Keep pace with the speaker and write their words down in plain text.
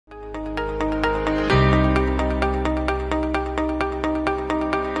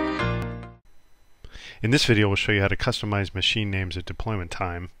In this video, we'll show you how to customize machine names at deployment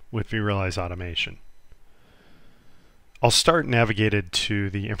time with vRealize automation. I'll start navigated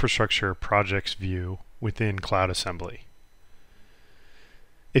to the Infrastructure Projects view within Cloud Assembly.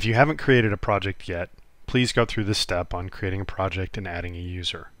 If you haven't created a project yet, please go through this step on creating a project and adding a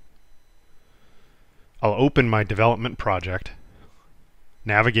user. I'll open my development project,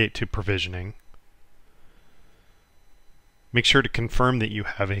 navigate to Provisioning. Make sure to confirm that you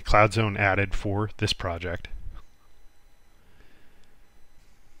have a Cloud Zone added for this project.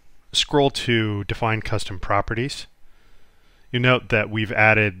 Scroll to Define Custom Properties. You note that we've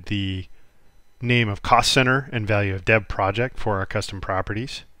added the name of cost center and value of dev project for our custom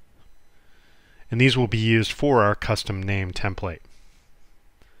properties. And these will be used for our custom name template.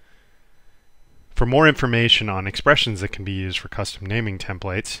 For more information on expressions that can be used for custom naming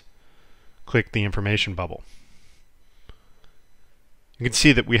templates, click the information bubble. You can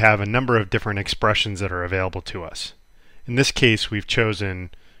see that we have a number of different expressions that are available to us. In this case, we've chosen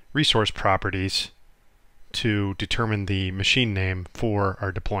resource properties to determine the machine name for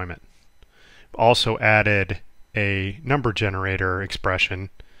our deployment. We've also added a number generator expression,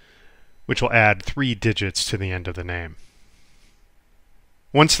 which will add 3 digits to the end of the name.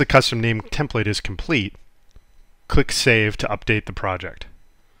 Once the custom name template is complete, click Save to update the project.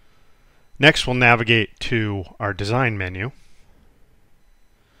 Next, we'll navigate to our Design menu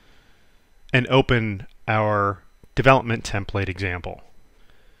and open our development template example.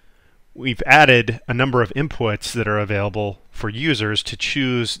 We've added a number of inputs that are available for users to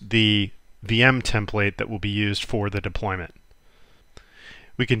choose the VM template that will be used for the deployment.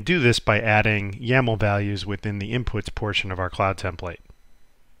 We can do this by adding YAML values within the inputs portion of our cloud template.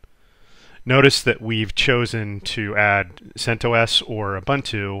 Notice that we've chosen to add CentOS or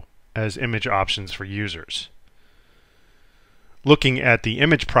Ubuntu as image options for users. Looking at the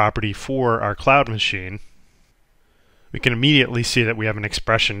image property for our cloud machine, we can immediately see that we have an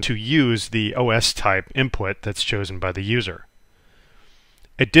expression to use the OS type input that's chosen by the user.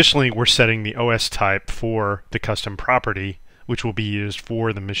 Additionally, we're setting the OS type for the custom property, which will be used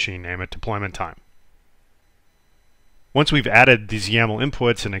for the machine name at deployment time. Once we've added these YAML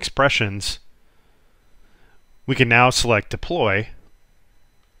inputs and expressions, we can now select Deploy,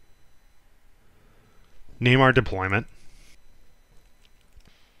 name our deployment,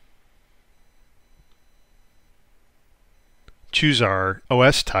 choose our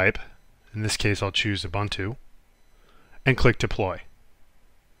OS type, in this case I'll choose Ubuntu, and click Deploy.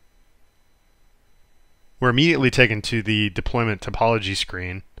 We're immediately taken to the deployment topology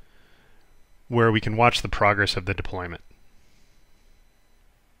screen where we can watch the progress of the deployment.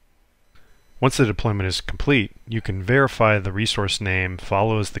 Once the deployment is complete, you can verify the resource name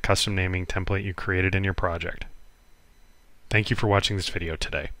follows the custom naming template you created in your project. Thank you for watching this video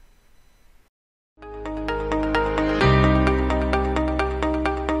today.